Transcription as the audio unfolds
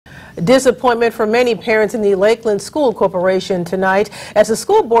Disappointment for many parents in the Lakeland School Corporation tonight as the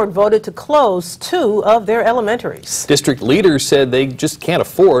school board voted to close 2 of their elementaries. District leaders said they just can't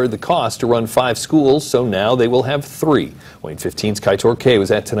afford the cost to run 5 schools, so now they will have 3. Wayne 15's Kaitor K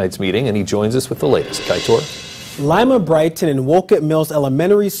was at tonight's meeting, and he joins us with the latest. Kaitor. Lima, Brighton, and Wolcott Mills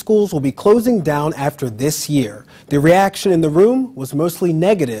elementary schools will be closing down after this year. The reaction in the room was mostly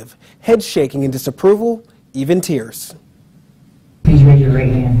negative, head shaking and disapproval, even tears. Please raise your right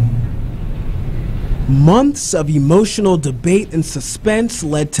hand. Months of emotional debate and suspense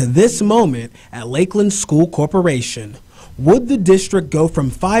led to this moment at Lakeland School Corporation. Would the district go from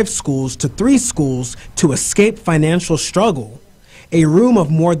 5 schools to 3 schools to escape financial struggle? A room of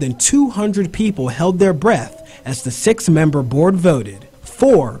more than 200 people held their breath as the 6-member board voted.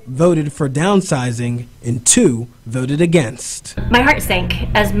 4 voted for downsizing and 2 voted against. My heart sank.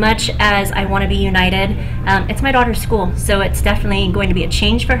 As much as I want to be united, it's my daughter's school, so it's definitely going to be a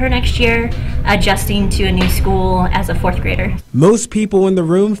change for her next year, adjusting to a new school as a 4th grader. Most people in the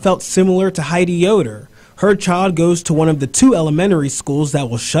room felt similar to Heidi Yoder. Her child goes to one of the 2 elementary schools that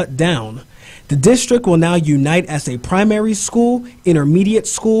will shut down. The district will now unite as a primary school, intermediate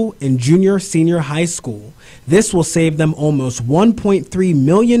school, and junior-senior high school. This will save them almost $1.3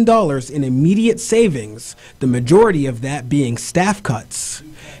 million in immediate savings, the majority of that being staff cuts.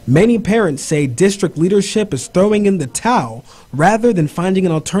 Many parents say district leadership is throwing in the towel rather than finding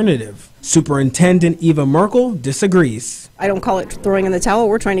an alternative. Superintendent Eva Merkel disagrees. I don't call it throwing in the towel.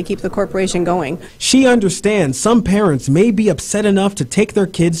 We're trying to keep the corporation going. She understands some parents may be upset enough to take their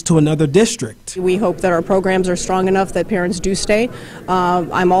kids to another district. We hope that our programs are strong enough that parents do stay.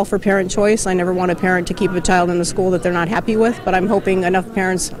 I'm all for parent choice. I never want a parent to keep a child in the school that they're not happy with, but I'm hoping enough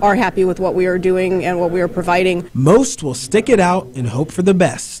parents are happy with what we are doing and what we are providing. Most will stick it out and hope for the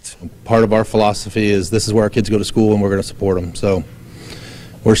best. Part of our philosophy is this is where our kids go to school and we're going to support them. So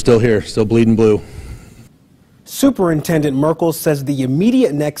we're still here, still bleeding blue. Superintendent Merkel says the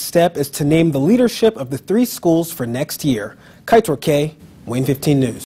immediate next step is to name the leadership of the 3 schools for next year. Kaitor K, Wayne 15 News.